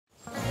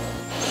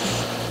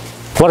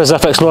What is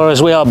up,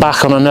 explorers? We are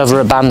back on another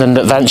abandoned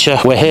adventure.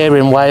 We're here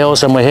in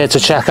Wales and we're here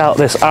to check out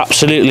this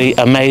absolutely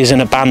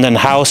amazing abandoned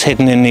house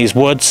hidden in these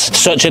woods.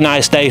 Such a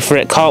nice day for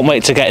it. Can't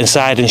wait to get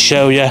inside and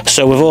show you.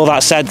 So with all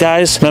that said,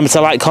 guys, remember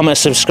to like, comment,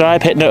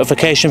 subscribe, hit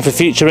notification for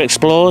future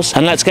explores,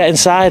 and let's get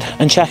inside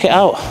and check it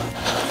out.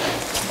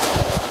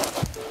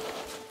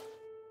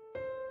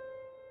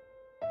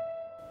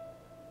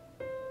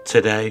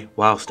 Today,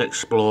 whilst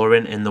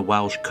exploring in the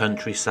Welsh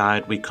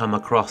countryside, we come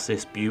across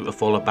this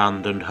beautiful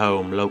abandoned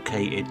home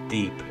located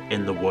deep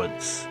in the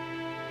woods.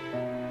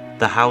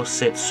 The house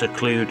sits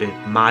secluded,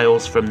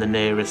 miles from the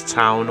nearest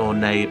town or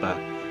neighbour,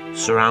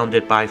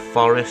 surrounded by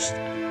forest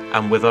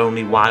and with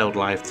only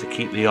wildlife to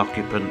keep the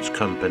occupants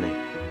company.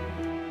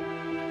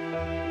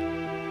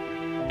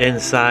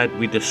 Inside,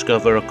 we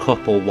discover a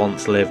couple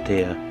once lived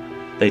here.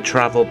 They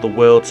travelled the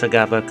world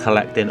together,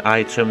 collecting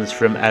items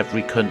from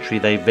every country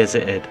they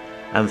visited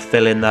and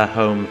filling their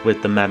homes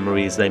with the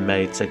memories they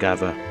made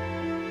together.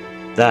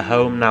 Their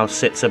home now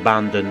sits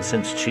abandoned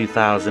since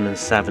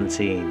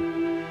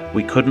 2017.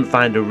 We couldn't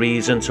find a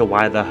reason to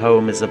why the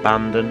home is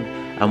abandoned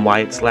and why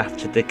it's left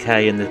to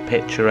decay in the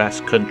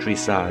picturesque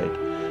countryside,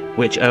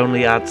 which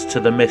only adds to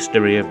the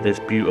mystery of this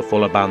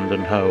beautiful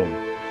abandoned home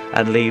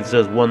and leaves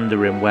us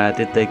wondering, where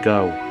did they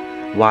go?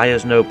 Why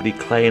has nobody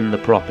claimed the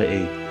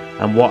property?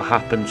 And what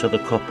happened to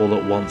the couple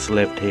that once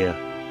lived here?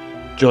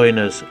 Join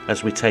us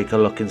as we take a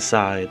look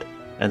inside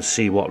and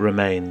see what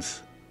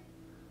remains.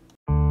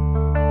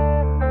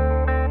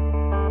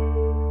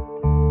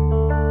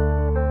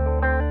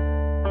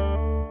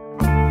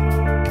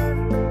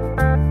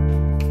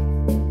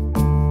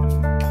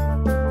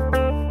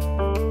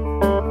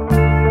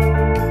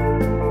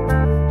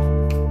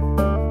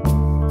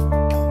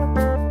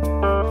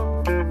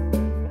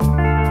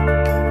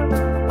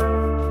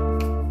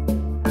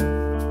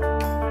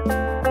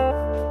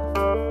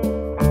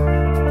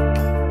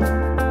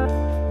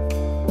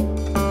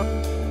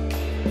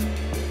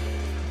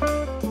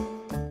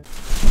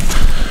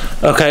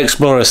 Okay,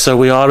 explorers, so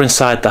we are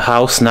inside the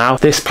house now.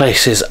 This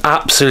place is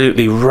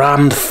absolutely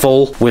rammed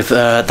full with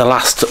the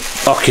last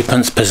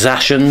occupant's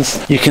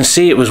possessions. You can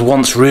see it was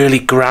once really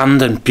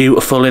grand and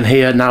beautiful in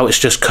here. Now it's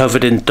just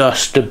covered in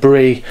dust,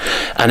 debris,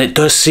 and it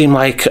does seem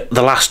like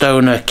the last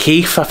owner,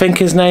 Keith, I think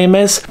his name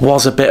is,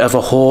 was a bit of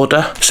a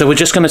hoarder. So we're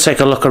just going to take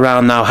a look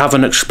around now, have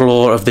an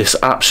explore of this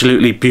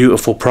absolutely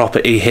beautiful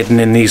property hidden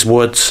in these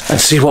woods,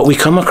 and see what we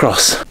come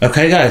across.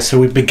 Okay, guys, so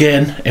we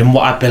begin in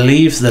what I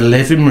believe is the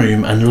living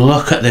room, and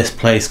look at this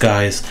place,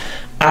 guys.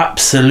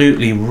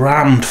 Absolutely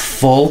rammed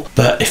full.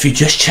 But if you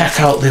just check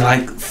out the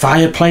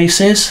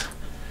fireplaces,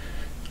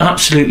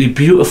 absolutely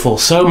beautiful.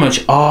 So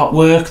much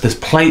artwork. There's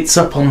plates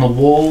up on the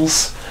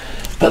walls,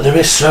 but there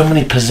is so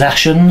many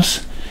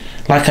possessions.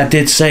 Like I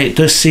did say, it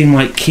does seem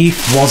like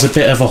Keith was a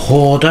bit of a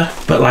hoarder,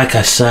 but like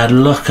I said,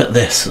 look at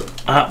this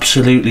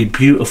absolutely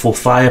beautiful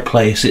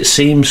fireplace. It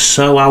seems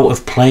so out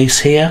of place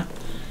here.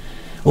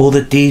 All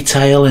the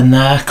detail in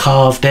there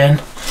carved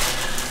in.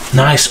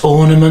 Nice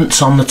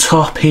ornaments on the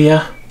top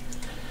here.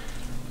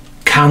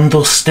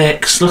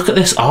 Candlesticks. Look at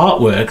this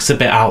artwork. It's a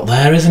bit out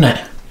there, isn't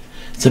it?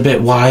 It's a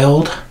bit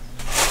wild.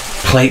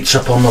 Plates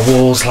up on the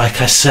walls,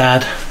 like I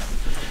said.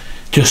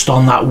 Just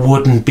on that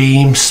wooden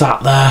beam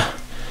sat there.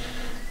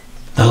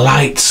 The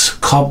lights,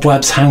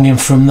 cobwebs hanging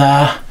from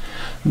there.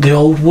 The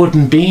old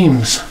wooden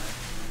beams.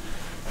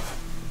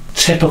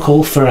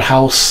 Typical for a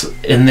house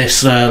in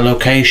this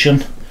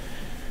location.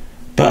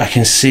 But I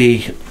can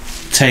see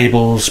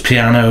tables,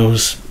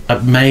 pianos,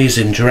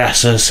 amazing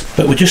dressers.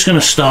 But we're just going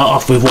to start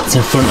off with what's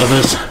in front of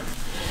us,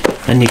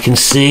 and you can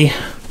see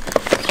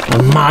a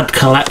mad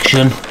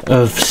collection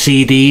of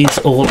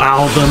CDs, all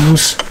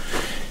albums.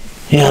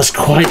 He has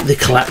quite the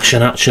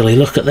collection actually.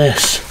 Look at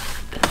this,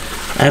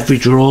 every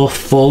drawer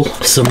full.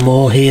 Some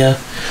more here,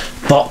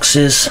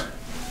 boxes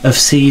of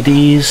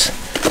CDs,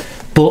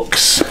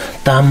 books,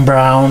 Dan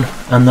Brown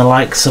and the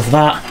likes of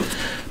that.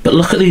 But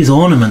look at these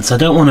ornaments. I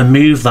don't want to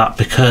move that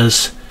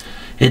because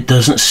it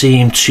doesn't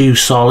seem too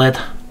solid.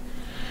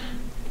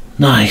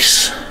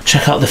 Nice.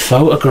 Check out the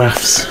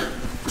photographs.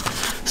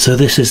 So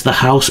this is the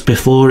house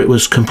before it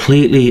was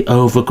completely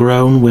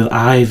overgrown with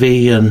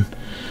ivy and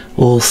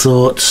all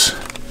sorts.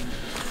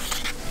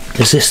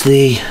 Is this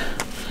the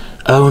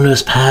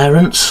owner's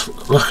parents?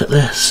 Look at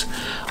this.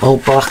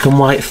 Old black and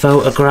white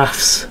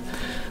photographs.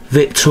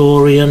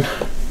 Victorian.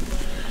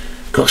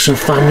 Got some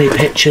family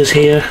pictures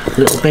here.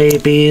 Little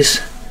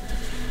babies.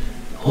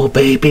 Or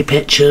baby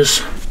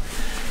pictures.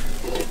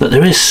 But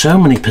there is so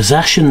many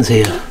possessions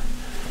here.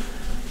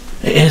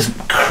 It is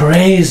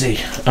crazy.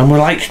 And we're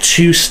like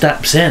 2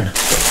 steps in.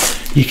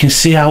 You can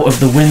see out of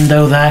the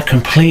window there,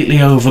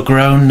 completely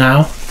overgrown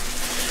now.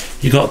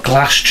 You got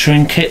glass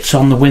trinkets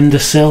on the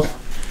windowsill.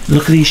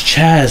 Look at these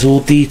chairs, all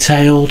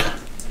detailed.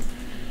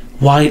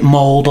 White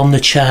mould on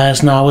the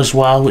chairs now as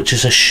well, which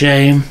is a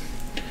shame.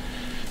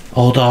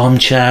 Old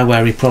armchair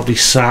where he probably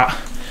sat,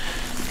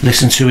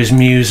 listened to his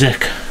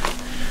music,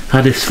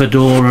 had his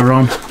fedora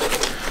on.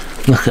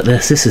 Look at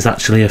this, this is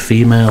actually a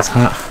female's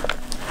hat.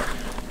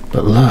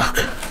 But look,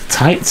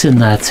 tights in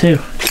there too.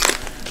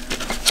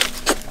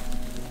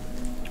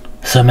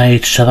 some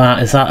age to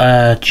that. Is that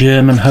a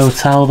German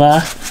hotel there?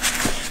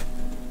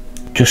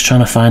 Just trying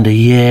to find a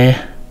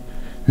year.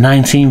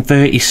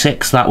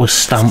 1936, that was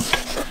stamped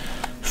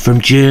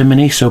from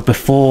Germany, so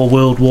before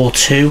World War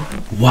II.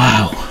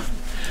 Wow.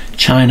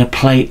 China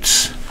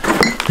plates.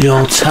 The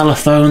old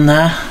telephone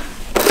there.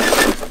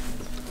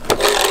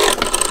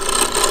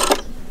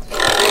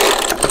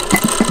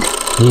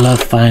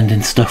 Love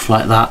finding stuff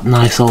like that.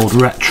 Nice old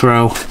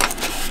retro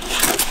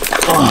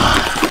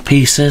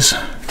pieces.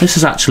 This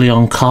is actually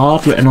on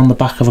card, written on the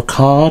back of a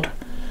card.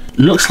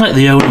 Looks like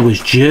the owner was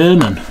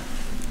German.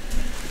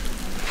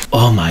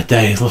 Oh my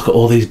days, look at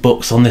all these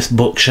books on this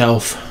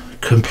bookshelf.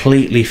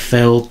 Completely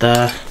filled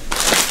there.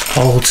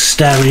 Old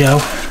stereo.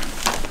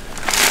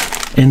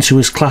 Into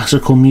his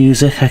classical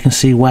music. I can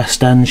see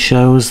West End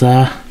shows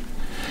there.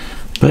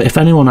 But if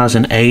anyone has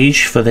an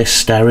age for this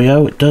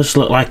stereo, it does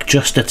look like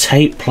just a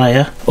tape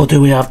player. Or do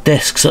we have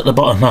discs at the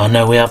bottom? Oh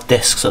no, we have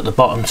discs at the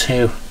bottom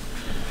too.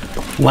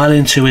 Well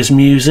into his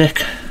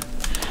music.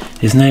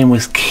 His name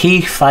was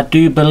Keith, I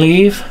do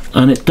believe.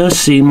 And it does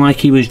seem like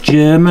he was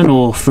German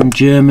or from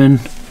German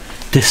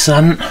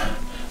descent.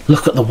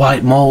 Look at the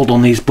white mould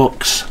on these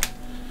books.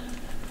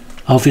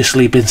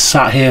 Obviously been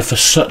sat here for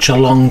such a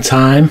long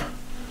time.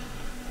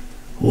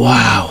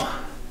 Wow.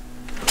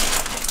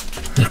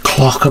 The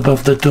clock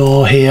above the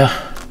door here.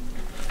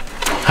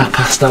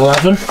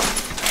 11:30.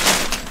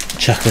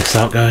 Check this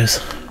out, guys.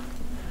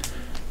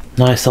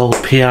 Nice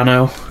old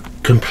piano.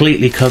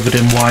 Completely covered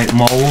in white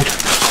mould.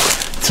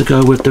 To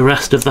go with the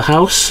rest of the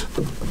house.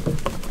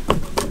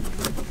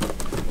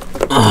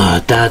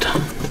 Ah, Dad.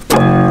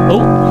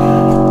 Oh!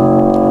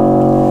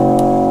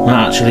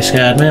 That actually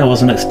scared me, I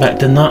wasn't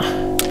expecting that.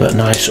 But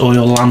nice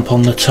oil lamp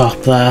on the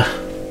top there.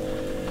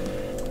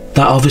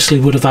 That obviously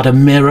would have had a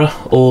mirror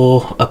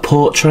or a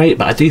portrait,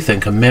 but I do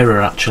think a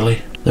mirror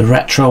actually. The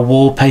retro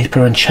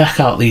wallpaper, and check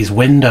out these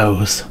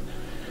windows.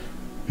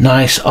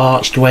 Nice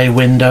archway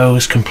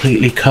windows,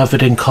 completely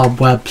covered in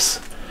cobwebs.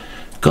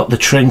 Got the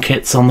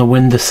trinkets on the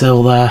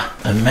windowsill there.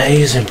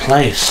 Amazing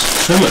place.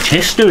 So much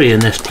history in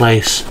this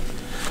place.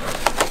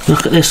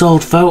 Look at this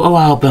old photo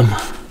album.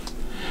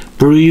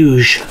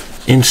 Bruges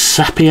in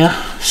sepia.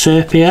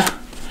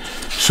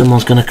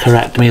 Someone's going to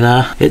correct me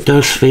there. It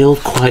does feel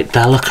quite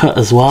delicate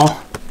as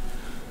well.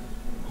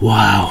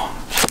 Wow.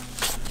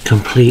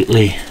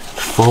 Completely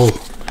full.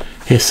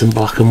 Here's some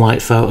black and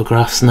white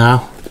photographs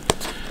now.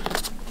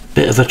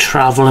 Bit of a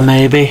traveller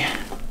maybe.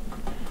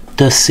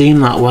 Does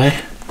seem that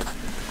way.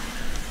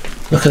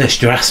 Look at this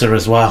dresser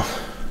as well.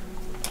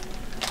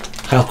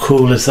 How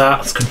cool is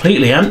that? It's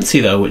completely empty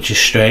though, which is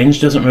strange.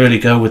 Doesn't really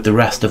go with the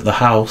rest of the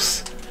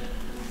house.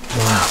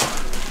 Wow.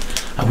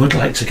 I would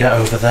like to get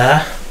over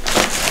there.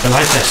 But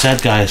like I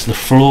said, guys, the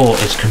floor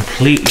is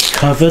completely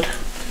covered.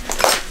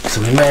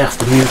 So we may have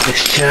to move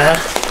this chair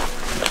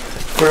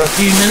for a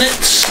few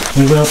minutes.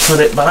 We will put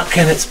it back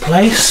in its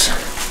place.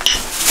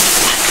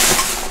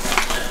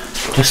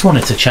 Just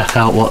wanted to check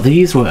out what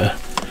these were.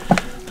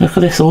 Look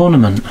at this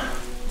ornament.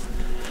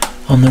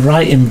 On the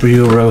writing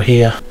bureau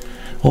here.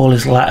 All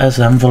his letters,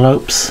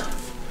 envelopes.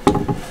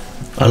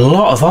 A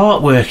lot of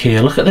artwork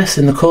here. Look at this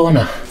in the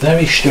corner.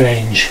 Very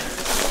strange.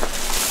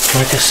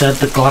 Like I said,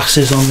 the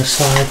glasses on the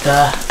side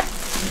there.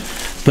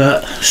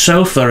 But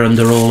sofa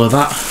under all of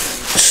that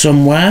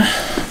somewhere.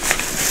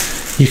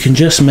 You can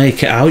just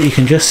make it out. You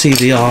can just see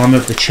the arm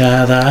of the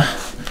chair there.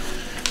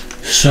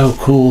 So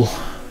cool.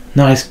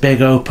 Nice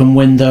big open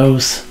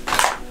windows.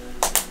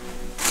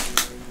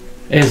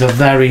 It is a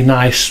very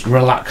nice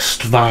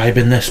relaxed vibe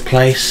in this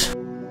place.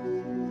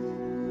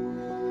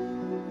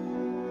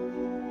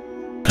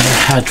 Gonna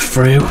head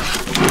through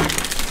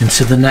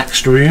into the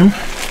next room.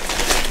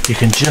 You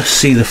can just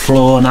see the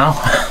floor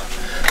now,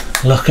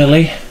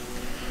 luckily.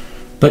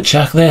 But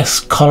check this,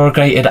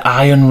 corrugated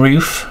iron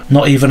roof,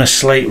 not even a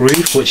slate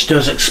roof, which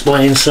does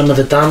explain some of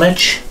the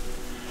damage.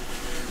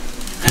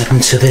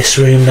 Heading to this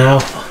room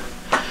now.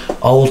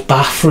 Old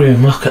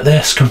bathroom, look at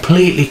this,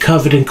 completely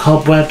covered in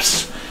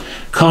cobwebs.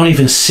 Can't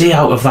even see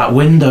out of that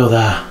window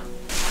there.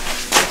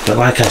 But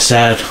like I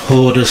said,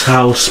 hoarder's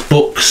house,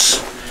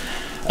 books,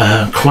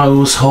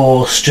 clothes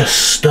horse, just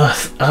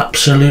stuff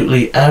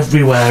absolutely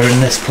everywhere in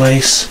this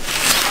place.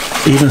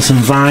 Even some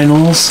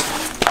vinyls.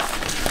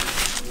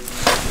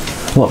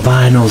 What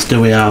vinyls do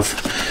we have?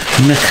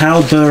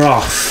 Mikhail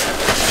Burov.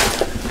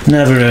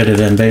 Never heard of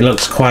him, but he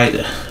looks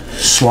quite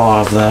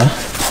suave there.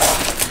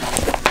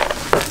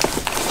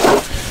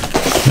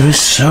 There is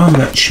so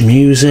much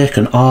music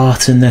and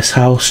art in this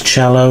house.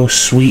 Cello,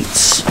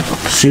 suites,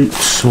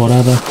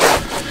 whatever.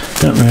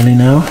 Don't really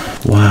know.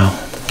 Wow,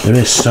 there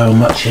is so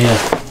much here.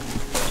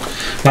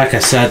 Like I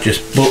said,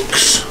 just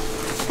books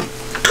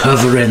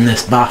covering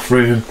this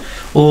bathroom,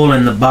 all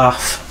in the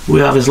bath.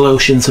 We have his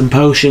lotions and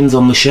potions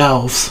on the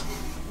shelves.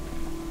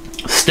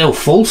 Still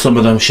full, some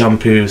of them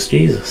shampoos,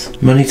 Jesus.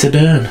 Money to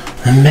burn.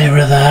 The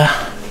mirror there.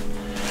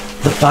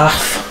 The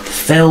bath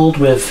filled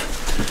with,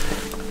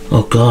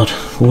 oh God,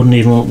 wouldn't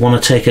even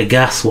want to take a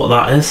guess what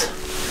that is.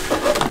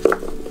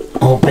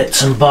 All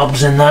bits and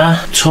bobs in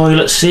there.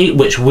 Toilet seat,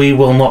 which we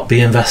will not be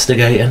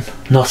investigating.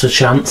 Not a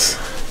chance.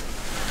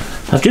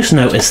 I've just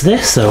noticed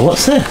this though.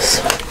 What's this?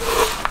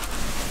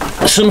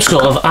 Some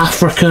sort of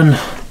African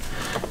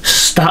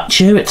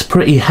statue. It's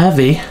pretty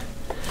heavy.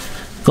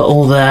 Got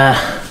all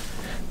their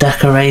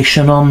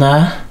decoration on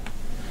there.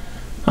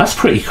 That's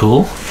pretty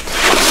cool.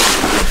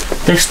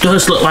 This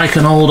does look like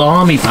an old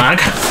army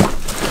bag.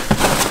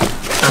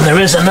 And there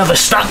is another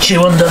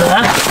statue under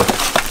there.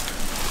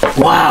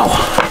 Wow.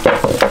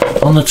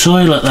 On the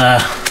toilet there.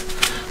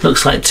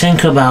 Looks like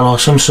Tinkerbell or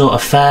some sort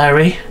of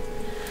fairy.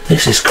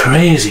 This is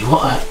crazy.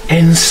 What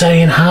an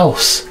insane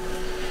house.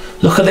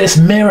 Look at this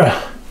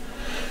mirror.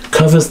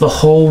 Covers the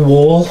whole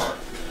wall.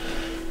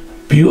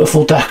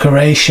 Beautiful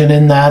decoration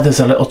in there. There's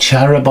a little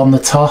cherub on the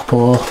top,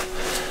 or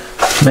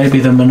maybe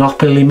the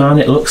Monopoly Man,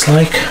 it looks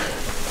like.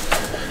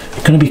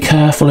 Gonna be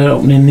careful at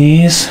opening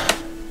these.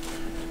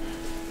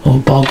 Or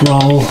bog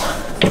roll.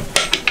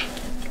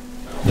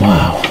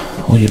 Wow,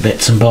 all your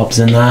bits and bobs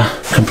in there.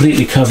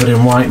 Completely covered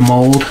in white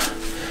mould.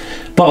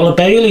 Bottle of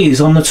Baileys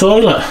on the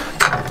toilet.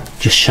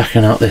 Just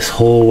checking out this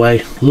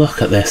hallway.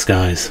 Look at this,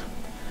 guys.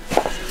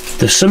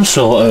 There's some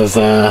sort of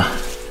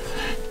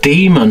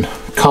demon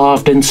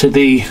carved into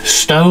the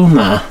stone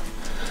there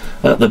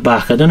at the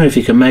back. I don't know if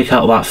you can make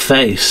out that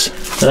face,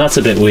 but that's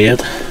a bit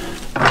weird.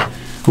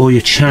 All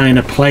your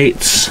china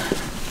plates,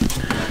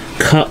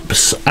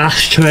 cups,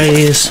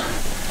 ashtrays.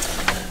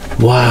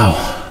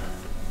 Wow.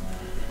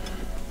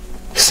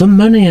 Some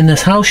money in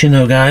this house, you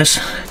know, guys.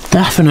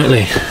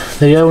 Definitely.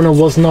 The owner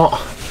was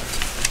not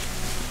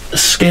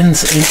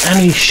skinned in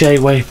any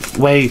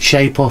way,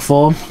 shape or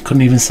form.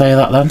 Couldn't even say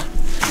that then.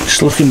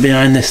 Just looking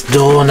behind this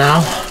door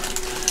now.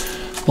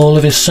 All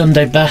of his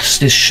Sunday best,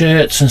 his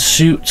shirts and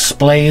suits,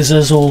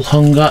 blazers all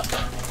hung up.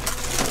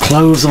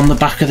 Clothes on the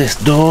back of this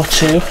door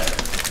too.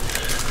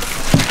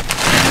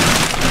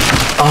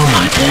 Oh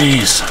my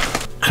days.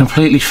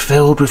 Completely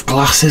filled with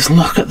glasses.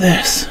 Look at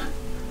this.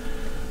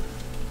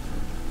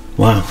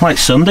 Wow, like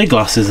Sunday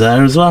glasses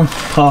there as well.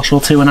 Partial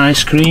to an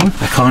ice cream.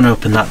 I can't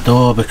open that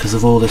door because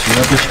of all this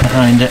rubbish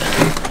behind it.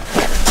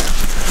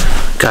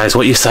 Guys,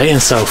 what are you saying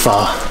so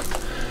far?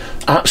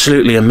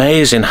 Absolutely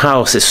amazing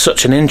house. It's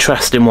such an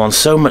interesting one.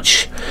 So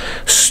much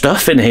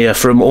stuff in here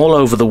from all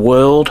over the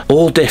world,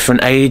 all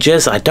different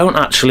ages. I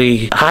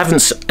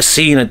haven't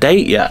seen a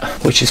date yet,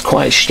 which is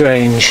quite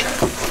strange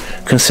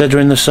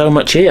considering there's so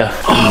much here.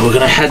 Oh, we're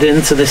gonna head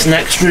into this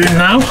next room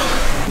now.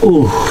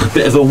 Ooh, a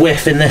bit of a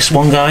whiff in this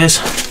one, guys.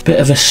 Bit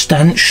of a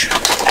stench.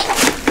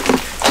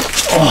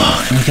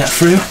 Oh, can we get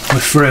through? We're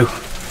through.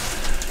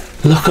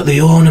 Look at the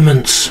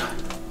ornaments.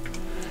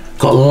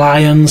 Got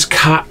lions,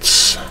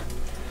 cats,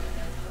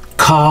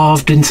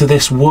 carved into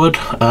this wood,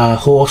 a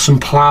horse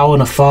and plough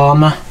and a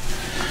farmer.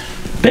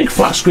 Big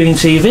flat screen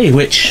TV,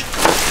 which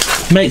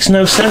makes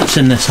no sense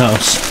in this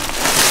house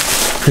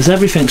because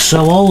everything's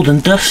so old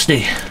and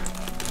dusty.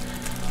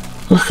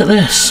 Look at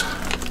this.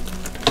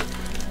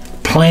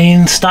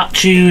 Plain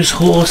statues,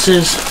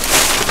 horses.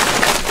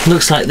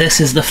 Looks like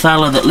this is the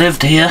fella that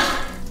lived here.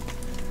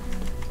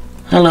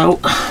 Hello.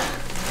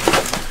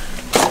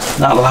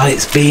 That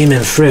light's beaming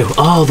through.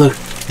 Oh,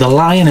 the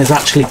lion is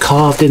actually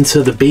carved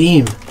into the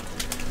beam.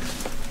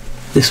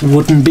 This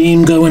wooden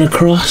beam going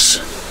across.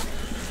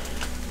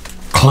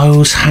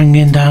 Clothes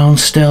hanging down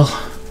still.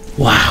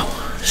 Wow.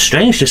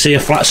 Strange to see a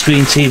flat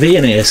screen TV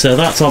in here, so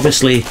that's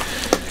obviously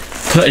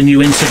putting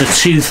you into the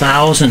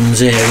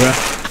 2000s era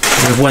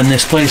of when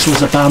this place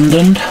was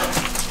abandoned.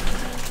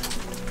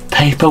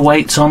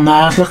 Paperweights on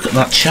there. Look at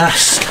that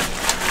chest.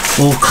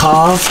 All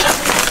carved.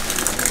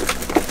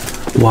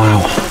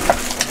 Wow.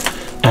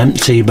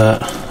 Empty,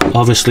 but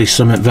obviously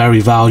something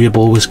very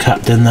valuable was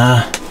kept in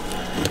there.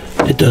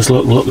 It does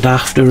look looked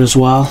after as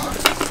well.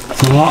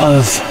 A lot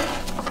of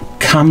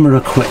camera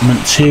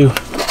equipment too.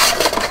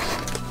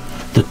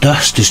 The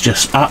dust is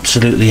just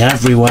absolutely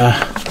everywhere.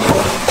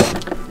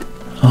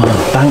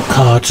 Oh, bank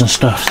cards and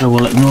stuff, so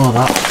we'll ignore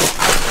that.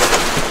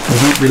 We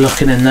won't be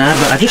looking in there,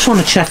 but I just want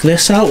to check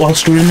this out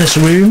whilst we're in this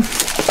room.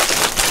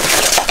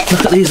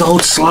 Look at these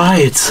old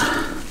slides.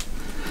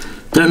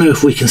 Don't know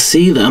if we can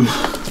see them,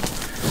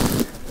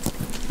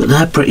 but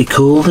they're pretty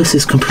cool. This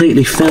is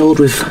completely filled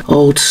with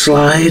old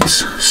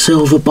slides.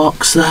 Silver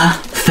box there.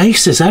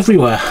 Faces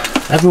everywhere.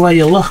 Everywhere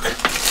you look.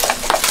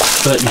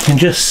 But you can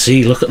just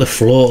see, look at the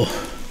floor.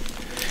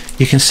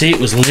 You can see it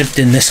was lived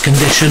in this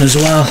condition as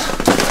well.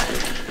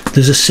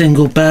 There's a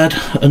single bed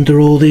under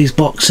all these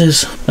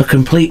boxes. A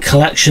complete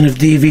collection of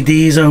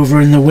DVDs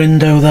over in the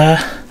window there,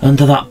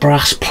 under that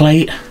brass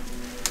plate.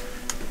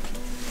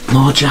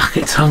 More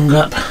jackets hung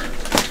up.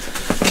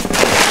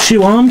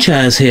 2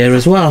 armchairs here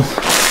as well.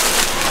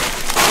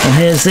 And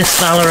here's this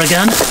fella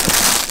again.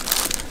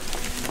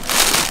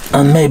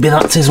 And maybe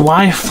that's his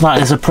wife.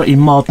 That is a pretty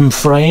modern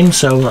frame,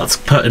 so that's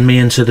putting me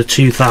into the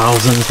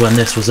 2000s when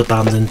this was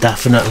abandoned,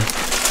 definitely.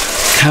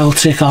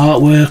 Celtic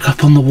artwork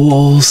up on the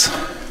walls.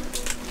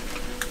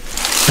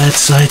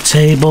 Bedside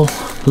table.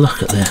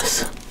 Look at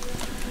this.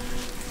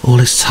 All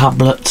his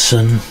tablets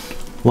and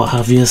what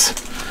have yous.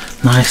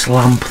 Nice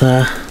lamp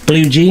there.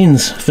 Blue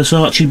jeans.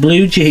 Versace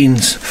blue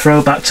jeans.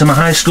 Throwback to my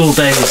high school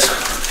days.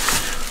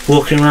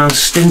 Walking around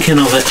stinking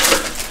of it.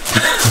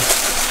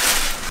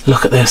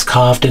 Look at this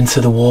carved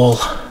into the wall.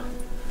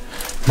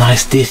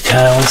 Nice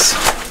details.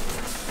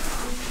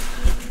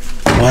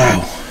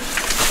 Wow.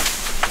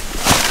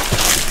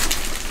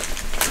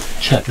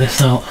 Check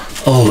this out.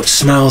 Oh, it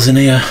smells in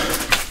here.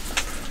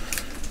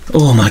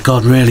 Oh my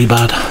god, really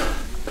bad.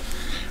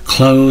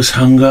 Clothes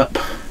hung up.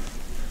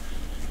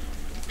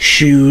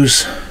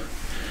 Shoes.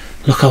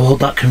 Look how old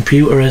that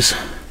computer is.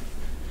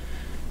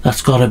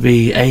 That's gotta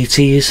be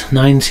 80s,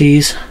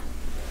 90s.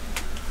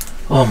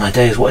 Oh my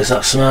days, what is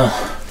that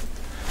smell?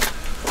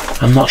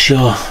 I'm not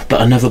sure,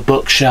 but another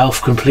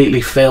bookshelf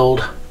completely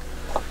filled.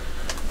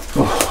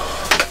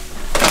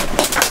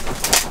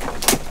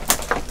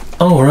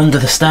 Oh, we're under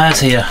the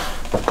stairs here.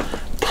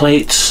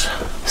 Plates,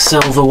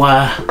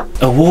 silverware,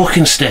 a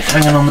walking stick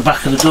hanging on the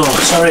back of the door.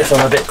 Sorry if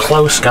I'm a bit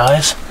close,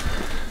 guys.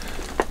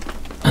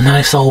 A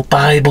nice old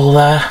Bible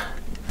there.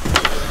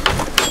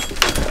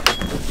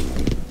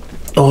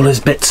 All his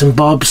bits and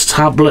bobs,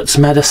 tablets,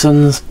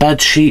 medicines,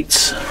 bed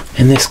sheets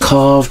in this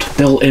carved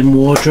built-in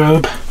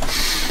wardrobe.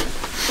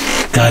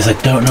 Guys, I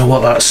don't know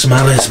what that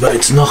smell is, but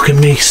it's knocking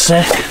me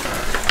sick.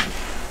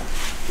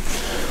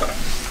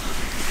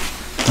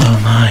 Oh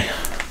my.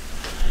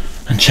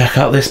 And check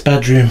out this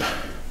bedroom.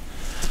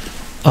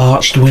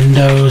 Arched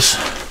windows,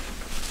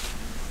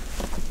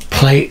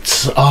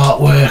 plates,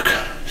 artwork,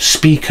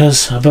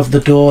 speakers above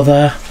the door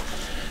there.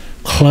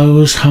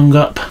 Clothes hung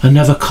up,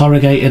 another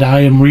corrugated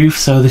iron roof,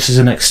 so this is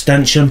an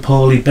extension,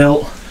 poorly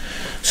built.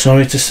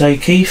 Sorry to say,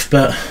 Keith,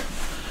 but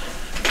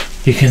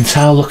you can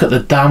tell, look at the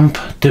damp,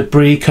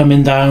 debris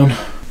coming down.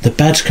 The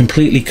bed's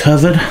completely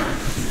covered.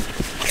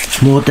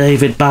 More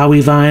David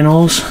Bowie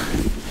vinyls.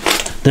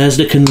 There's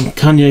the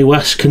Kanye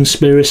West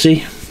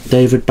conspiracy.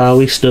 David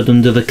Bowie stood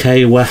under the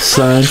K West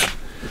sign.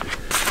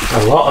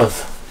 A lot of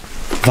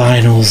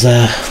vinyls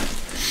there.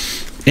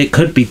 It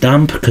could be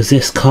damp because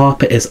this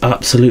carpet is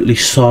absolutely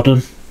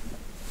sodden.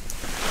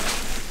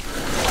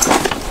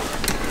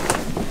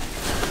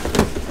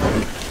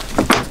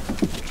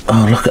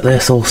 Oh, look at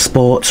this, all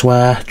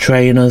sportswear,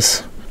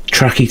 trainers,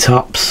 tracky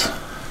tops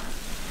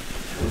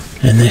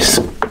in this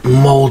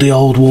mouldy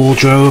old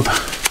wardrobe.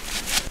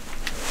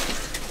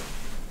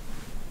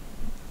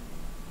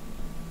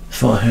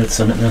 Thought I heard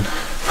something then.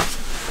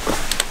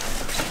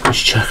 Let's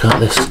check out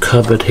this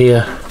cupboard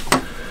here.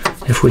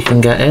 If we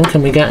can get in,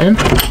 can we get in?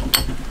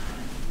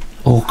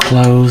 All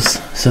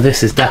clothes. So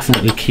this is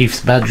definitely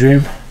Keith's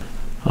bedroom.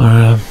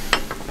 I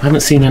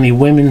haven't seen any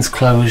women's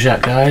clothes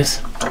yet,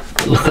 guys.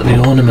 But look at the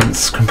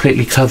ornaments,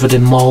 completely covered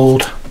in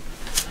mould.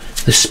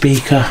 The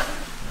speaker.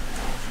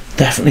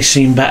 Definitely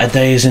seen better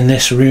days in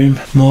this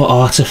room. More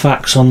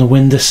artefacts on the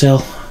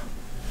windowsill.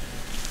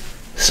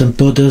 Some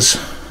Buddhas,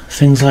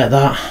 things like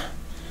that.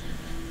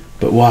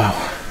 But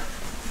wow,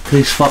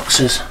 these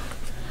foxes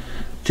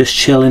just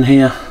chilling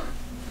here.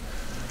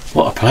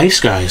 What a place,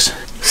 guys.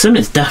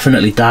 Something's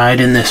definitely died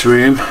in this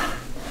room.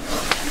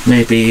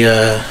 Maybe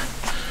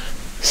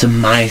some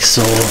mice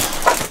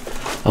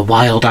or a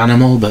wild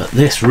animal, but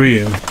this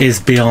room is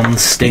beyond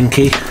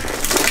stinky.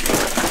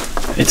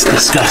 It's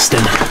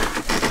disgusting.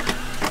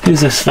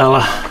 Who's this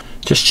fella?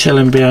 Just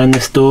chilling behind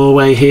this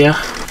doorway here.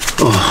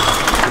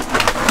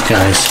 Oh,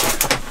 guys.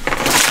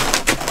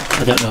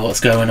 I don't know what's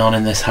going on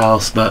in this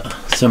house, but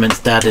something's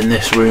dead in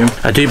this room.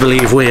 I do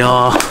believe we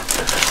are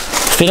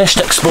finished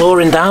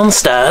exploring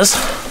downstairs.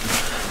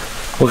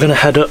 We're going to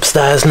head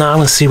upstairs now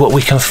and see what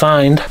we can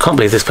find. Can't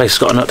believe this place has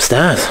got an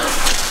upstairs.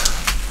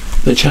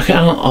 But check it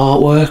out,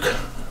 artwork,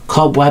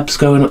 cobwebs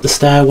going up the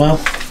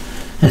stairwell,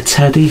 a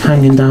teddy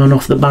hanging down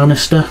off the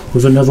banister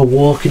with another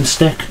walking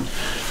stick.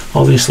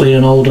 Obviously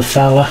an older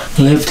fella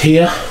lived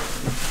here.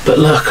 But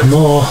look,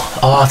 more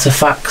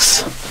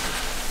artefacts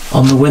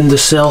on the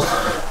windowsill.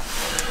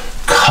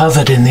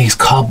 Covered in these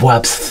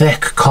cobwebs,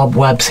 thick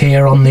cobwebs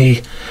here on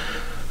the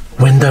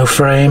window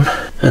frame,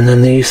 and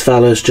then these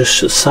fellas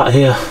just sat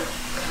here,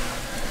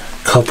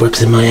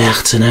 cobwebs in my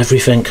hat and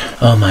everything.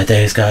 Oh my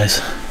days,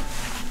 guys.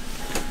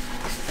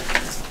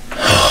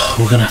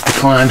 We're gonna have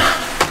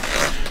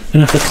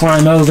to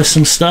climb over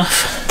some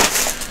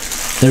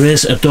stuff. There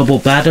is a double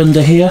bed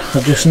under here,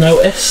 I've just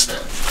noticed.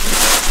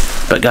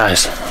 But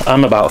guys,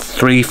 I'm about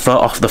 3 foot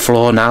off the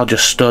floor now,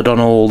 just stood on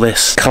all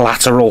this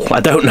collateral. I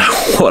don't know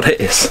what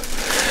it is.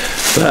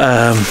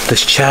 But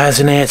there's chairs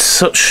in here. It's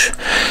such...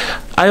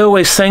 I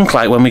always think,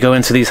 like, when we go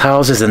into these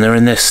houses and they're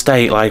in this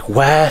state, like,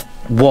 where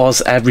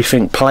was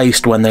everything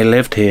placed when they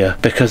lived here?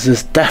 Because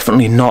there's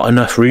definitely not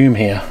enough room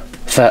here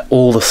for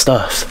all the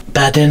stuff.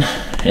 Bedding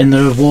in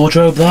the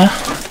wardrobe there.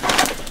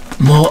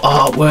 More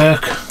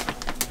artwork.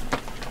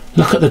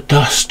 Look at the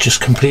dust just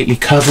completely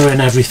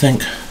covering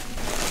everything.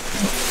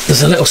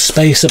 There's a little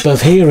space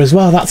above here as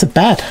well. That's a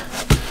bed.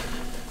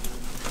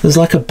 There's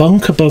like a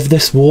bunk above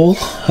this wall,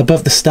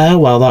 above the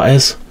stairwell, that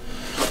is.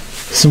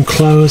 Some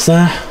clothes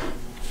there.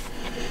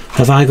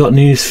 Have I got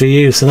news for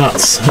you? So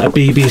that's a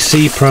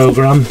BBC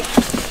programme,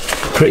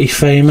 pretty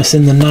famous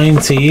in the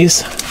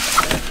 90s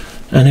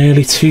and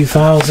early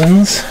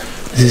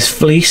 2000s. This is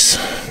fleece.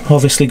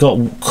 Obviously got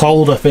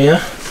cold up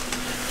here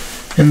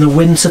in the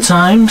winter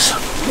times.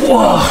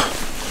 Whoa!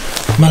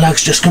 My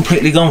leg's just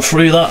completely gone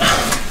through that.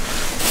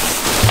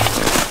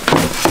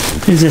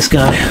 Who's this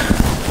guy?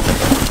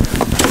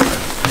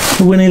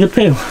 Winnie the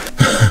Pooh.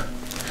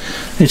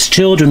 It's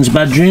children's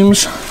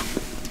bedrooms.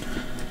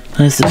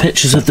 There's the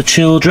pictures of the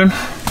children.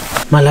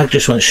 My leg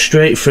just went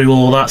straight through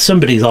all that.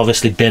 Somebody's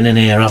obviously been in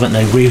here, haven't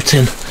they,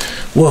 rooting.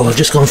 Whoa, I've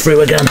just gone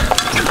through again.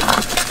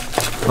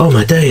 Oh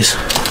my days.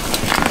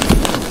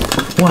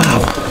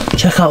 Wow,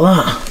 check out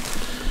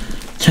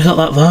that. Check out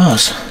that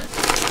vase.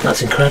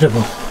 That's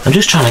incredible. I'm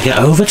just trying to get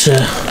over to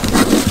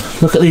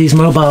look at these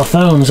mobile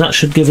phones. That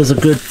should give us a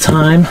good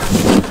time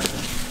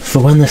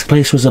for when this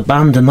place was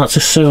abandoned. That's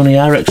a Sony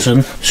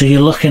Ericsson. So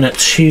you're looking at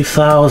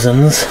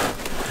 2000s.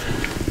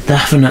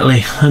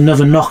 Definitely.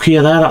 Another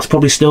Nokia there. That's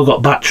probably still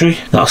got battery.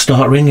 That'll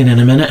start ringing in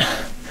a minute.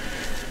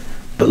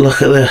 But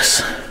look at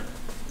this.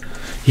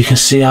 You can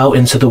see out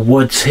into the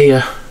woods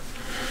here.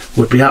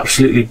 Would be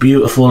absolutely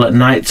beautiful at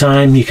night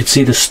time. You could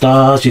see the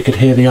stars, you could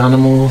hear the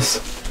animals.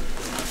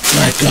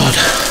 My God,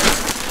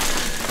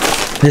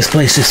 this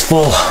place is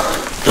full.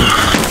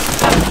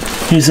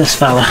 Who's this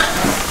fella?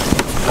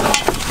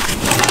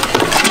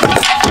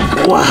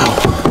 Wow,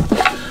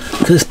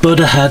 look at this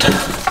Buddha head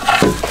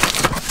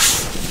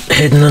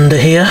hidden under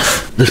here.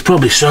 There's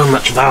probably so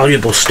much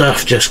valuable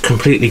stuff just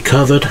completely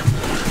covered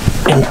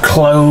in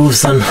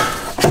clothes and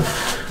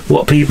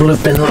what people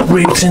have been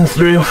rooting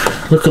through.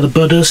 Look at the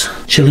Buddhas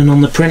chilling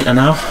on the printer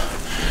now.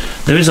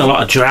 There is a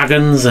lot of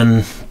dragons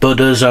and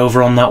Buddhas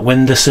over on that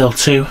windowsill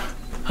too.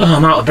 Oh,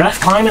 I'm out of breath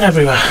climbing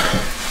everywhere.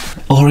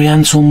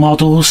 Oriental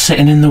models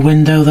sitting in the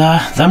window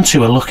there. Them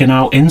two are looking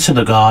out into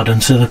the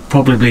garden, so they're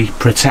probably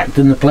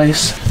protecting the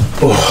place.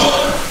 Oh.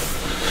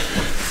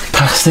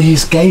 Past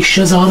these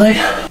geishas, are they?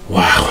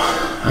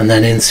 Wow. And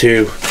then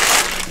into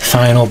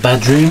final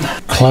bedroom.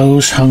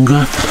 Clothes hung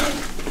up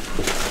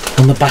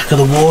on the back of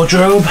the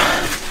wardrobe.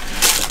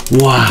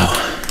 Wow.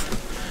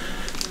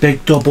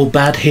 Big double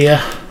bed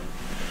here.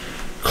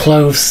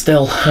 Clothes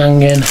still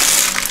hanging.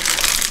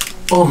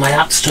 Oh, my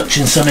hat's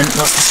touching something.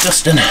 That's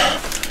disgusting.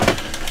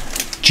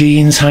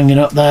 Jeans hanging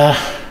up there.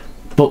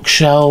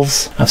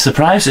 Bookshelves. I'm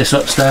surprised this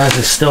upstairs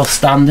is still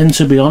standing,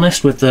 to be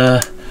honest, with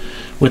the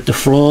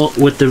floor,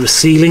 with the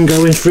ceiling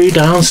going through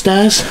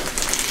downstairs.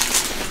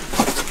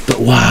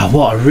 But wow,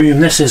 what a room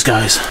this is,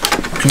 guys.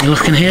 Can we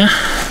look in here?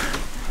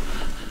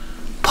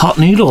 Pot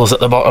noodles at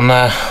the bottom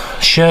there.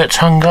 Shirts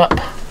hung up.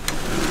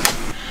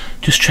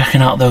 Just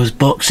checking out those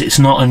books. It's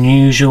not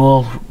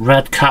unusual.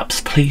 Red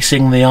caps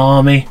policing the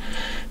army.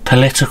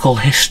 Political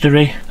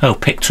history. Oh,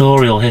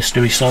 pictorial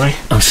history, sorry.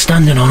 I'm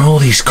standing on all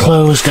these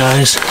clothes,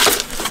 guys.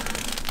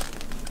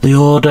 The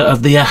Order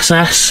of the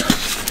SS.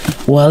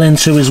 Well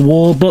into his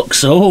war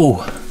books.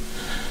 Oh,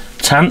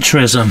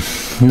 Tantrism.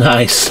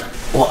 Nice.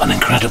 What an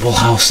incredible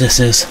house this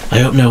is. I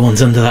hope no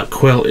one's under that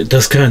quilt. It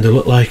does kind of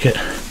look like it.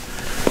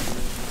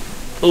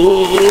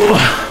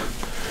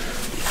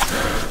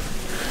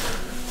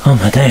 Oh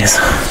my days.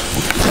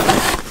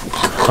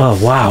 Oh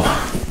wow.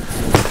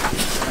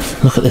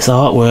 Look at this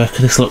artwork.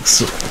 This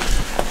looks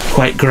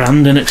quite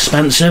grand and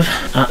expensive.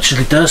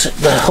 Actually does.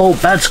 The whole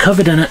bed's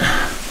covered in it.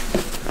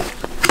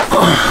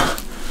 Oh.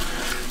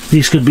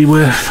 These could be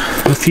worth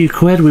a few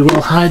quid. We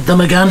will hide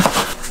them again.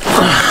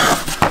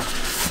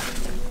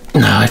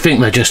 No, I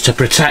think they're just to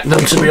protect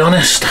them, to be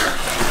honest.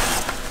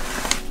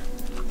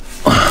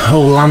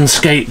 Whole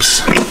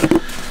landscapes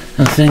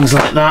and things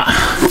like that.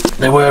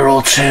 They were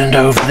all turned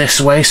over this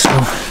way, so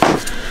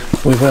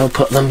we will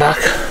put them back.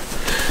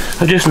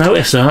 I just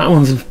noticed that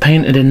one's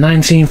painted in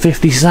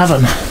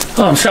 1957.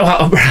 Oh, I'm so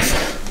out of breath.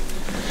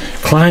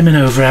 Climbing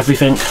over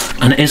everything.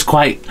 And it is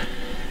quite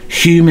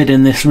humid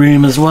in this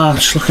room as well.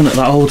 Just looking at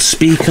that old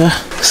speaker.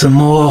 Some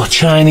more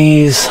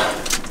Chinese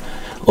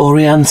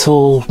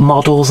Oriental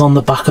models on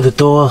the back of the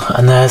door.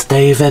 And there's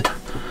David.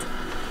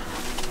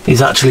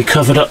 He's actually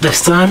covered up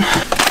this time.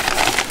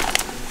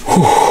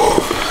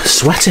 Whew,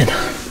 sweating.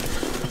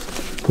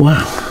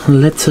 Wow,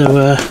 led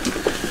to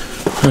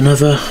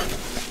another.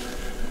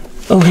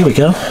 Oh, here we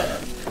go.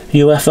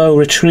 UFO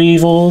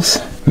retrievals.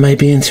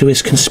 Maybe into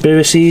his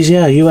conspiracies.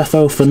 Yeah,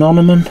 UFO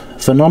phenomenon.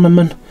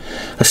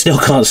 I still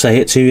can't say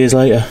it 2 years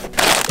later.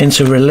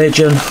 Into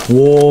religion,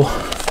 war,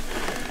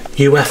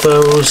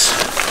 UFOs.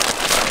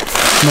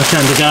 My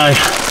kind of guy.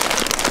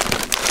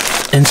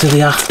 Into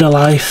the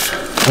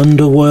afterlife,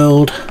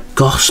 underworld,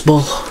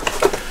 gospel.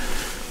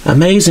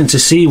 Amazing to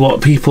see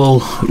what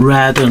people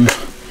read and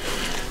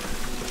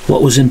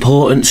what was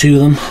important to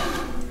them.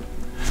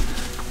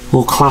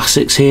 All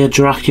classics here.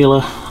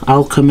 Dracula,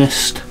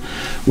 Alchemist,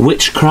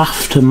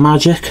 witchcraft and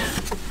magic.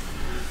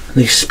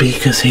 These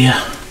speakers here.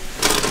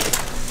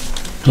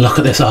 Look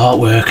at this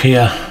artwork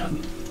here.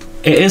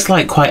 It is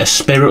like quite a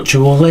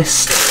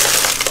spiritualist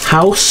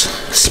house.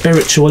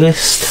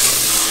 Spiritualist.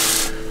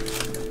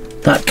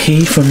 That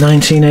key from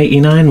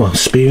 1989, well,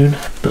 spoon.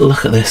 But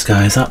look at this,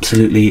 guys,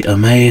 absolutely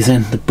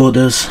amazing. The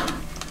Buddhas.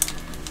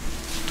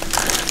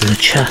 There's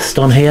a chest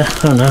on here,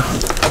 oh no.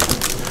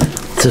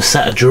 It's a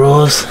set of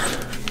drawers.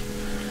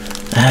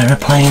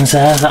 Aeroplanes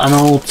there, is that an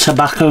old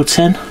tobacco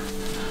tin?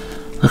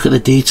 Look at the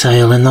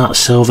detail in that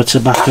silver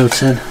tobacco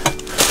tin.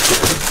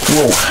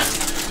 Whoa.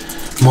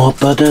 More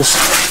Buddhas.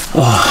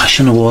 Oh, I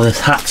shouldn't have wore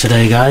this hat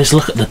today, guys.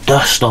 Look at the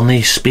dust on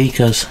these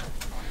speakers.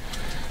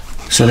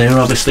 So they were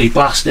obviously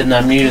blasting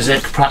their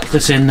music,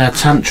 practicing their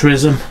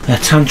tantrism, their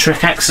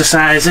tantric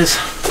exercises.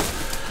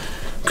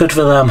 Good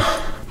for them.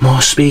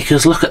 More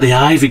speakers. Look at the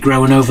ivy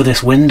growing over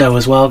this window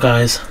as well,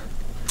 guys.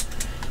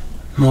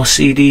 More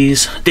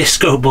CDs.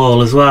 Disco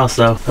ball as well,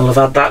 so they'll have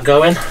had that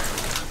going.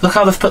 Look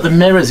how they've put the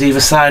mirrors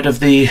either side of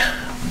the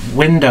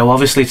window,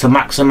 obviously to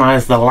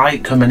maximise the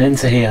light coming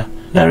into here.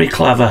 Very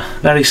clever,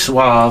 very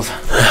suave.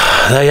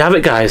 There you have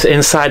it, guys,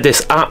 inside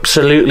this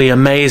absolutely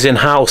amazing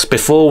house.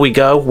 Before we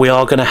go, we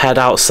are going to head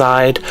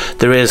outside.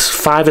 There is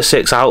 5 or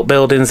 6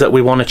 outbuildings that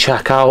we want to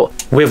check out.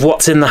 With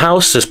what's in the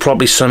house, there's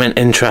probably something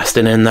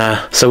interesting in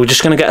there. So we're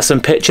just going to get some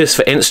pictures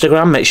for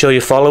Instagram. Make sure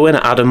you're following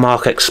at Adam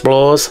Mark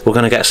Explores. We're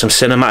going to get some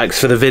cinematics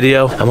for the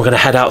video, and we're going to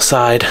head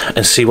outside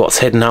and see what's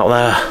hidden out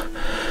there.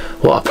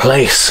 What a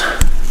place.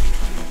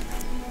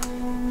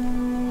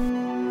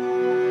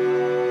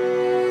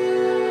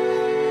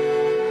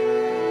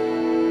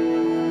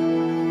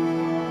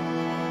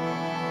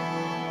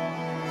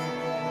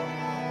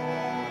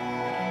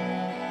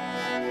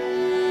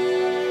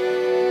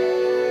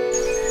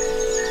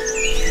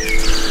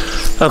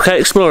 Okay,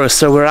 explorers,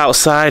 so we're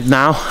outside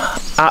now.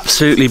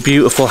 Absolutely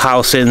beautiful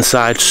house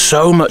inside,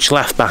 so much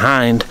left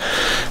behind,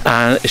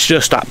 and it's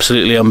just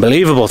absolutely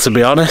unbelievable, to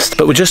be honest.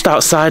 But we're just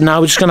outside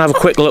now. We're just gonna have a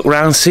quick look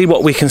around, see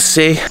what we can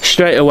see.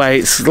 Straight away,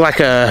 it's like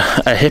a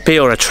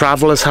hippie or a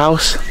traveller's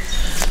house.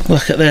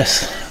 Look at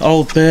this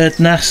old bird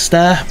nest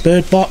there,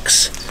 bird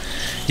box.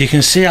 You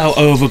can see how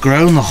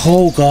overgrown the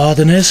whole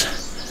garden is.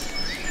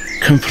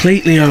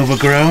 Completely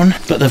overgrown,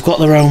 but they've got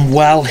their own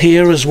well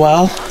here as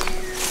well.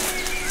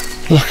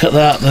 Look at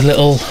that, the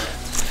little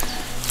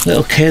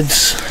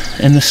kids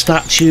in the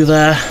statue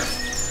there.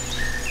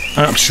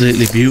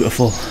 Absolutely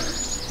beautiful.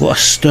 What a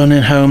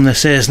stunning home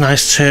this is.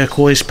 Nice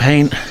turquoise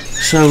paint.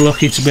 So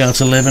lucky to be able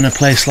to live in a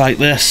place like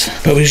this.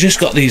 But we've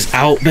just got these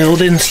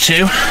outbuildings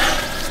too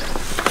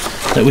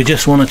that we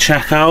just want to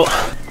check out.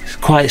 It's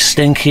quite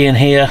stinky in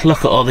here. Look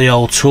at all the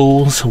old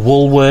tools.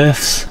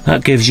 Woolworths.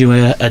 That gives you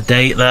a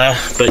date there,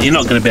 but you're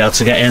not going to be able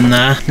to get in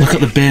there. Look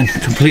at the bin,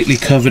 completely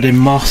covered in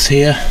moss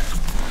here.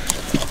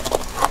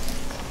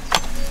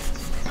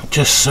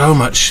 Just so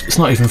much, it's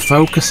not even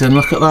focusing.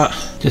 Look at that,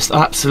 just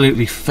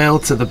absolutely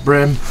filled to the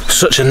brim.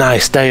 Such a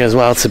nice day as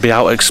well to be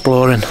out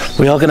exploring.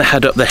 We are going to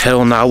head up the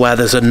hill now where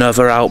there's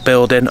another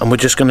outbuilding, and we're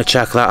just going to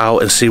check that out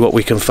and see what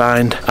we can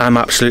find. I'm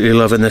absolutely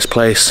loving this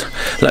place.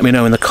 Let me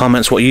know in the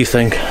comments what you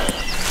think.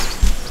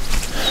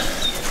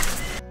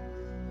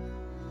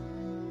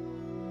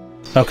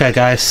 Okay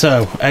guys,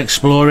 so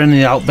exploring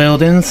the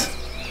outbuildings.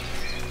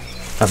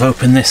 I've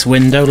opened this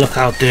window, look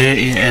how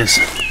dirty it is,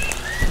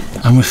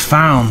 and we've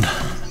found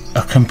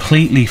a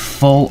completely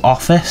full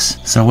office.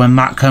 So when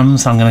Matt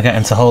comes, I'm going to get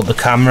him to hold the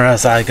camera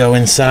as I go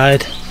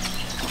inside,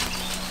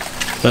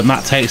 but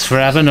Matt takes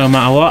forever no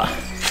matter what.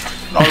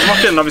 I was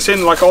looking, have you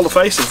seen like all the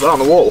faces there on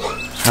the wall?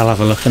 I'll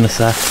have a look in a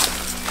sec.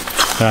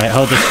 Right,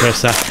 hold this for a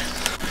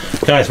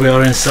sec. Guys, we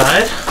are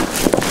inside.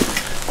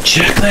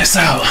 Check this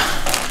out.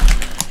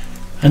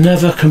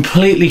 Another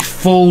completely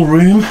full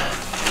room.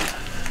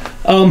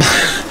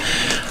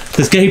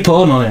 There's gay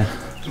porn on here.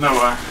 No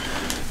way.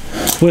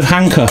 With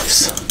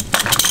handcuffs.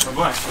 No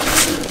way.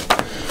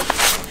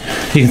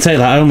 You can take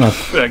that home, lad.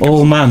 Yeah,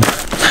 oh man.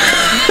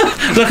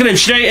 Look at him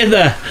straight in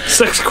there.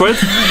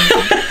 £6.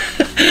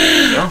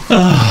 Yeah.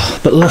 Oh,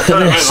 but look at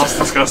this. That's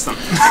disgusting.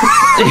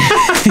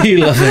 You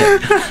love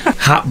it.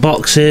 Hat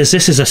boxes.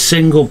 This is a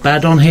single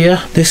bed on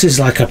here. This is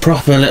like a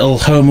proper little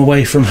home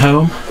away from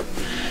home.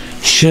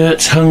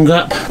 Shirts hung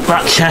up.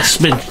 That chest's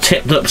been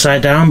tipped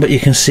upside down, but you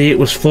can see it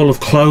was full of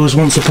clothes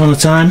once upon a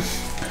time.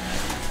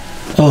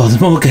 Oh,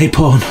 there's more gay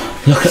porn.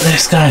 Look at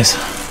this, guys.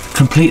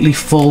 Completely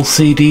full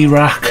CD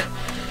rack.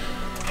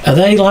 Are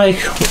they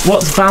like,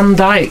 what's Van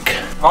Dyke?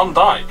 Van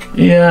Dyke?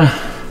 Yeah.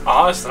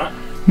 Oh, isn't it?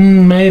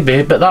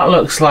 Maybe, but that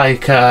looks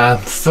like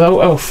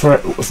photo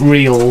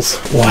reels.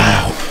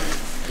 Wow.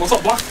 What's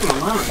that black thing on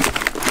there?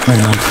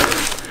 Hang on.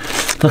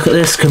 Look at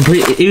this,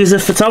 completely. He was a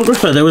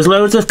photographer. There was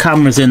loads of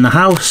cameras in the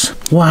house.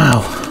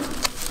 Wow.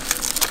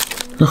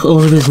 Look at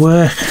all of his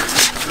work.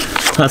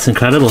 That's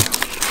incredible.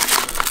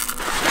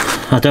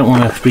 I don't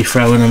want to be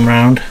throwing them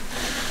round.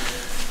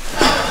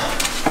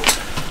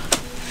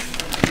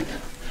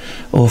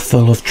 All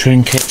full of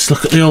trinkets.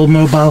 Look at the old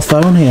mobile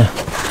phone here.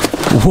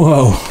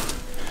 Whoa.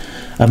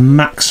 A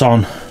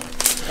Maxon.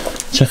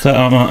 Check that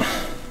out, Matt.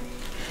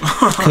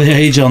 Look at the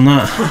age on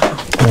that.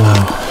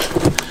 Wow.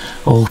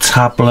 All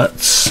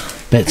tablets.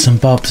 Bits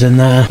and bobs in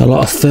there. A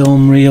lot of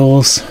film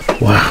reels.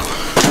 Wow.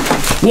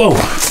 Whoa.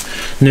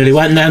 Nearly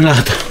went down,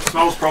 lad.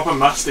 Smells proper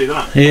musty,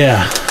 doesn't it?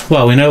 Yeah.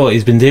 Well, we know what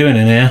he's been doing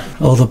in here.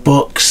 All the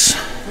books.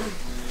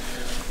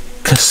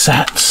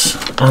 Cassettes.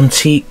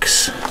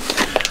 Antiques.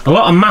 A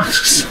lot of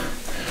masks.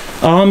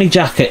 Army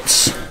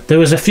jackets. There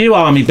was a few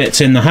army bits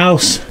in the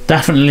house.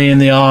 Definitely in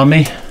the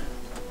army.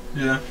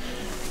 Yeah.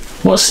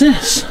 What's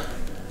this?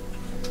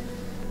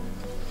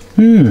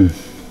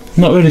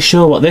 Not really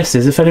sure what this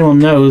is. If anyone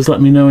knows, let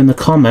me know in the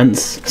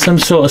comments. Some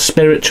sort of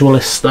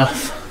spiritualist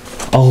stuff.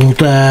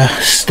 Old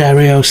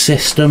stereo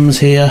systems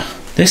here.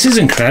 This is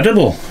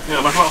incredible. Yeah,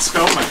 look at that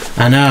skull, mate.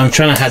 I know, I'm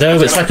trying to head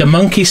over. It's like a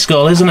monkey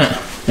skull, isn't it?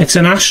 It's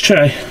an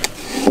ashtray.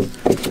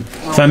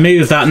 If I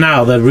move that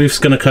now, the roof's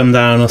going to come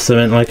down or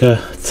something, like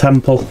a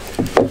temple.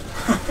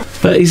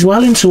 But he's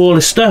well into all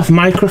his stuff.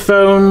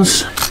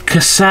 Microphones,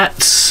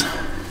 cassettes,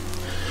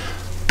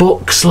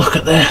 books, look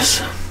at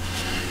this.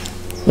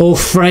 All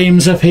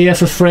frames up here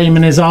for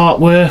framing his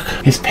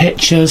artwork, his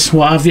pictures,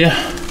 what have you.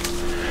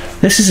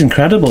 This is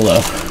incredible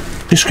though.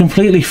 Just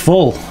completely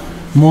full.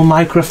 More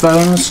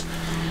microphones.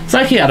 It's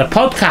like he had a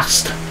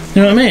podcast.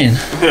 You know what I mean?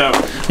 Yeah.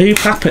 Are you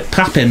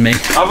papping me?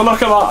 Have a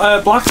look at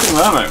that black thing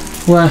there, mate.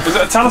 Where? Is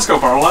it a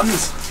telescope or a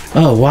lens?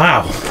 Oh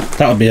wow.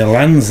 That would be a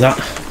lens, that.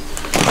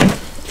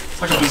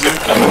 It's like a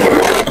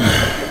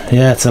bazooka.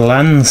 Yeah, it's a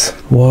lens.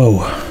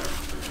 Whoa.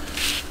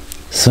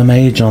 Some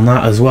age on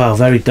that as well.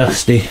 Very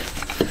dusty.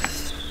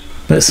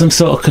 But some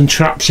sort of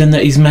contraption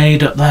that he's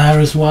made up there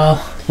as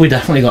well. We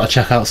definitely got to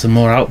check out some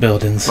more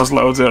outbuildings. There's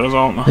loads here as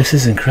well, aren't there? This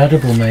is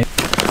incredible, mate.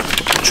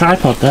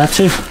 Tripod there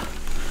too.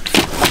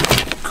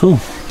 Cool.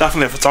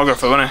 Definitely a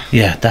photographer, isn't he?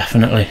 Yeah,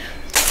 definitely.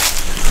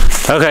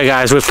 Okay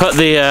guys, we've put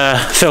the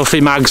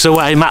filthy mags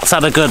away. Matt's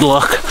had a good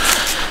look.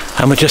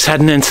 And we're just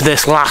heading into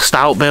this last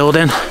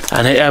outbuilding.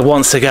 And it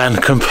once again,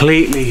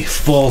 completely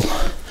full.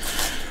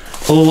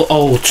 All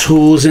old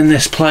tools in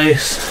this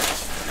place.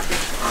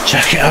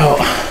 Check it out.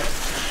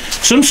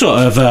 Some sort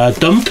of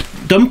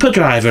dumper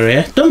driver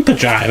here. Dumper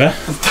driver?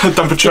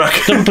 Dumper truck.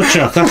 Dumper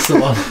truck, that's the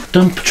one.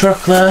 Dumper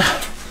truck there.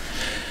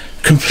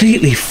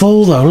 Completely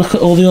full though. Look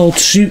at all the old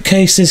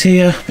suitcases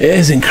here. It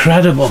is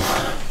incredible.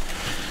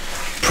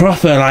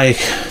 Proper, like,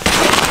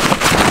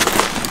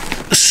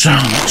 so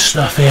much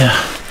stuff here.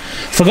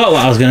 Forgot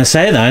what I was going to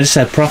say there. I just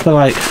said proper,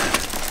 like,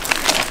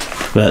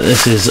 but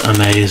this is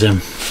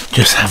amazing.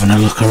 Just having a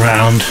look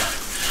around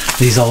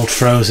these old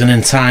frozen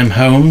in time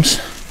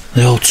homes.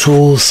 The old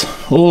tools,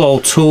 all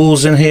old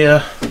tools in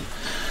here.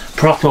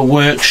 Proper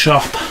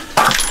workshop.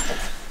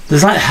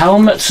 There's like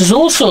helmets, there's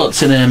all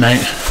sorts in here,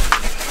 mate.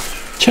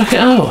 Check it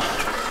out.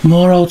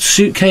 More old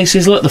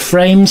suitcases, look, the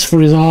frames for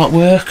his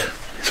artwork.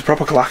 It's a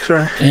proper collector,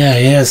 isn't it? Yeah,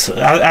 he is.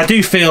 I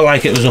do feel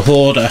like it was a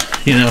hoarder,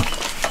 you know.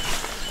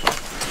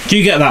 Do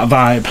you get that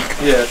vibe?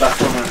 Yeah,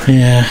 definitely.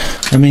 Yeah.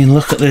 I mean,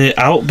 look at the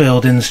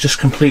outbuildings, just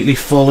completely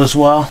full as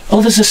well.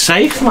 Oh, there's a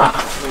safe, Matt.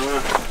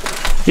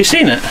 Yeah. You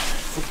seen it?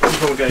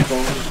 Full gay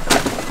porn.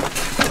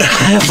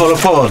 Full of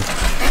porn.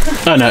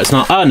 Oh no, it's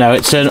not. Oh no,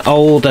 it's an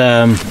old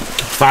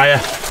fire.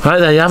 Right,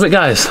 there you have it,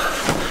 guys.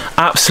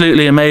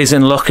 Absolutely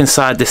amazing look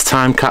inside this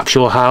time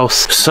capsule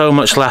house. So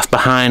much left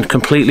behind,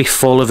 completely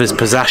full of his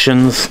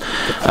possessions.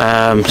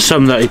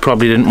 Some that he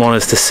probably didn't want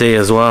us to see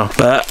as well.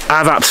 But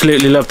I've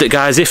absolutely loved it,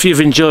 guys. If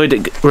you've enjoyed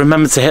it,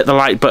 remember to hit the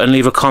like button,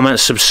 leave a comment,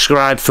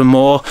 subscribe for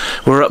more.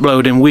 We're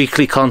uploading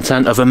weekly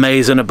content of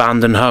amazing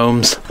abandoned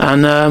homes.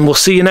 And we'll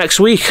see you next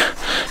week.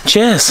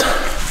 Cheers.